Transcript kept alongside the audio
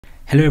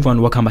Hello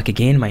everyone, welcome back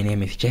again. My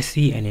name is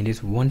Jesse, and in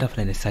this wonderful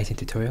and exciting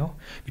tutorial,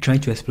 we're trying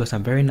to explore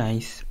some very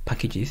nice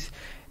packages,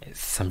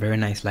 some very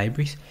nice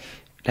libraries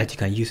that you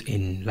can use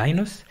in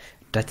Linux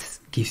that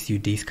gives you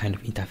this kind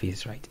of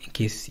interface, right? In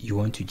case you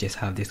want to just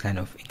have this kind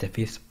of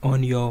interface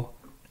on your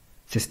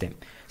system.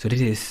 So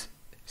this is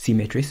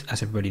cmatrix,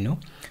 as everybody know.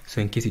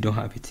 So in case you don't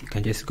have it, you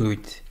can just go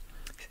with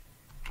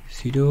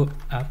sudo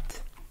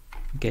apt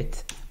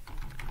get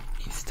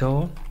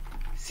install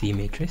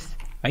cmatrix,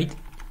 right?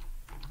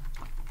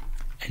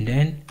 And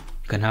then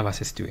you can have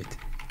access to it.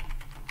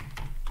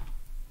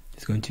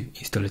 It's going to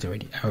install it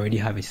already. I already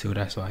have it, so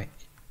that's why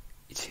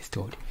it's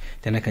installed.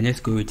 Then I can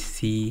just go with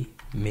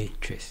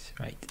cmatrix,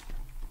 right?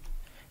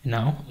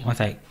 Now,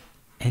 once I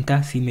enter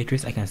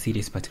cmatrix, I can see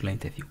this particular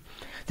interview.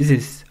 This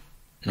is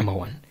number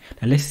one.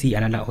 Now let's see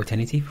another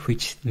alternative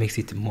which makes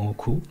it more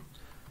cool.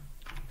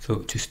 So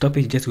to stop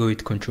it, just go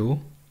with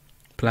Control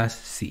plus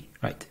C,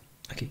 right?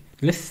 Okay,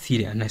 let's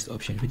see the next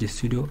option, which is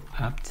sudo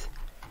apt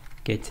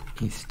get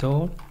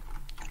install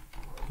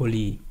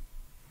Hollywood,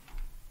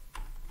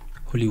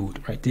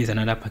 right? This is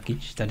another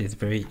package that is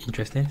very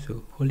interesting.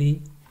 So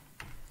Hollywood,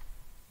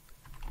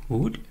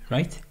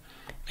 right?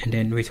 And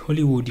then with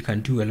Hollywood, you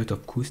can do a lot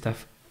of cool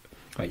stuff,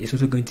 right? It's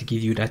also going to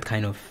give you that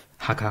kind of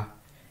hacker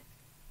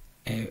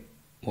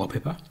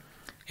wallpaper.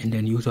 And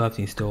then you also have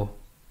to install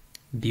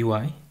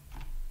by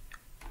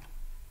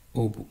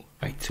obu,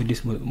 right? So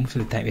this most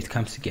of the time it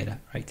comes together,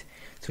 right?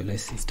 So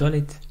let's install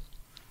it.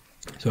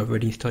 So I've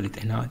already installed it,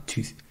 and now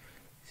to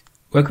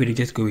work with it,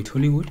 just go with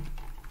Hollywood.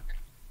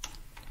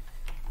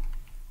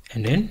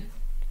 And then,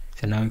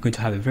 so now we're going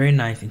to have a very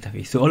nice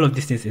interface. So all of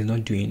these things is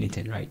not doing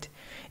anything, right?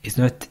 It's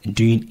not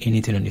doing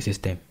anything on your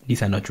system.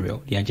 These are not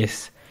real. They are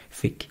just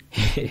fake.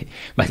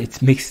 But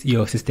it makes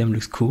your system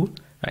looks cool,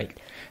 right?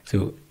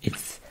 So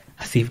it's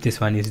as if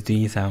this one is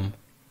doing some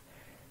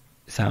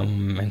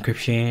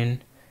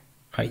encryption,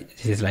 right?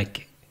 This is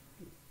like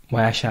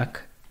Wireshark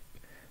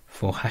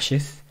for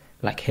hashes,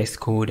 like hash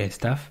code and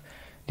stuff.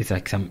 There's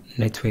like some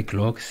network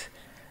logs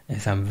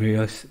and some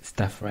various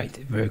stuff, right?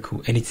 Very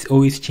cool. And it's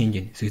always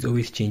changing. So it's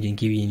always changing,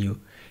 giving you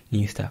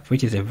new stuff,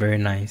 which is a very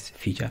nice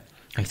feature.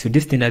 Right, so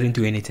this thing doesn't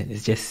do anything.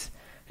 It's just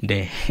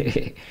there.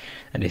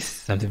 And it's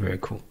something very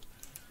cool.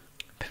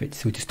 Perfect.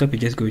 So to stop it,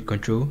 just go with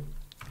Control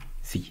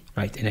C,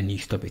 right? And then you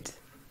stop it,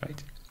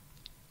 right?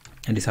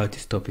 And this is how to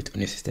stop it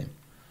on your system.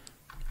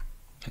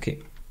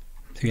 Okay.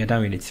 So we are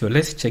done with it. So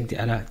let's check the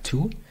other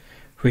tool,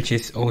 which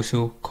is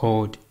also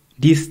called,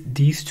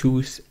 these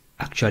tools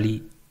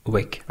actually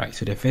work, right?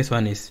 So the first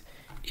one is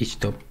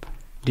htop.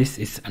 This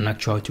is an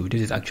actual tool.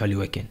 This is actually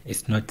working.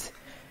 It's not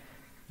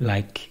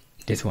like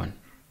this one,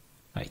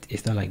 right?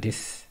 It's not like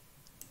this.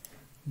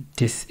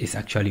 This is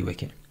actually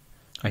working,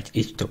 right?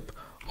 htop.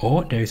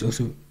 Or there is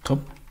also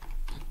top,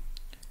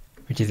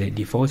 which is a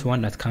default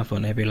one that comes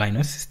on every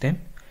Linux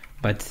system,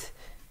 but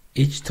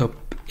htop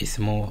is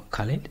more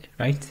colored,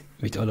 right?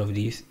 With all of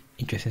these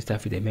interesting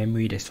stuff with the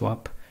memory, the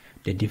swap,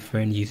 the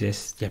different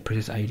users, their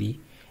process ID,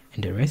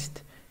 and the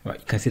rest. Right,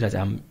 you can see that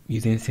I'm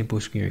using simple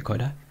screen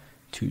recorder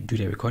to do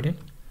the recording.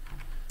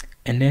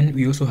 And then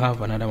we also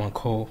have another one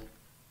called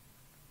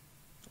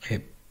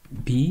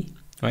B,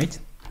 right?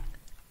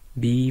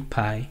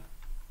 bpytop,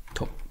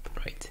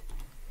 right?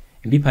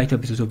 And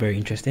bpytop is also very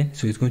interesting.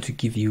 So it's going to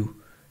give you,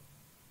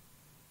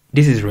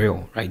 this is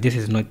real, right? This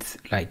is not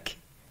like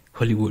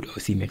Hollywood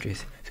or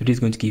cmatrix. So this is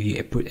going to give you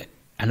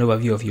an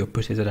overview of your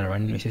processes that are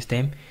running your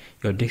system,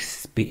 your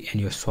disk space and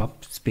your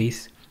swap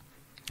space.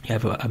 You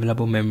have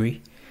available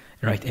memory,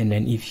 right? And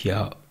then if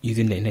you're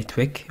using the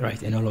network,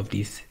 right, and all of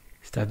these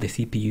stuff, the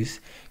CPUs,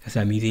 because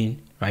I'm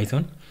using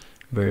Ryzen,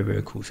 very,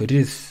 very cool. So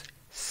this is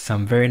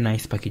some very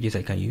nice packages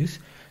I can use.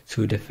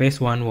 So the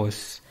first one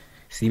was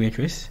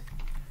cmatrix.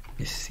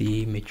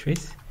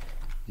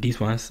 These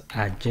ones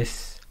are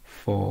just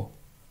for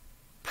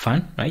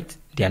fun, right?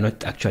 They are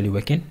not actually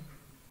working.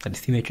 That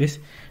is cmatrix.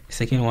 The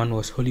second one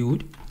was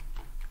Hollywood,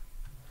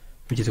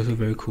 which is also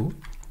very cool,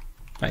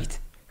 right?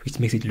 Which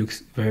makes it look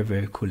very,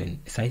 very cool and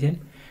exciting.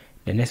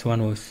 The next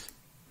one was,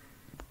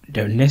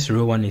 the next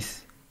row one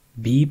is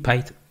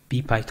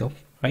bpytop,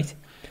 right?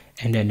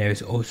 And then there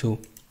is also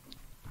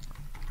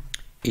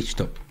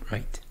htop,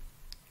 right?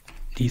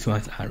 These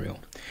ones are real.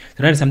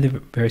 So that is something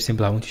very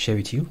simple I want to share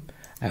with you.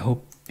 I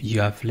hope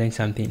you have learned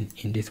something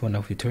in this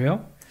wonderful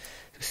tutorial.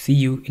 So see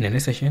you in the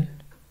next session.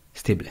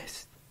 Stay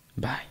blessed.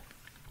 Bye.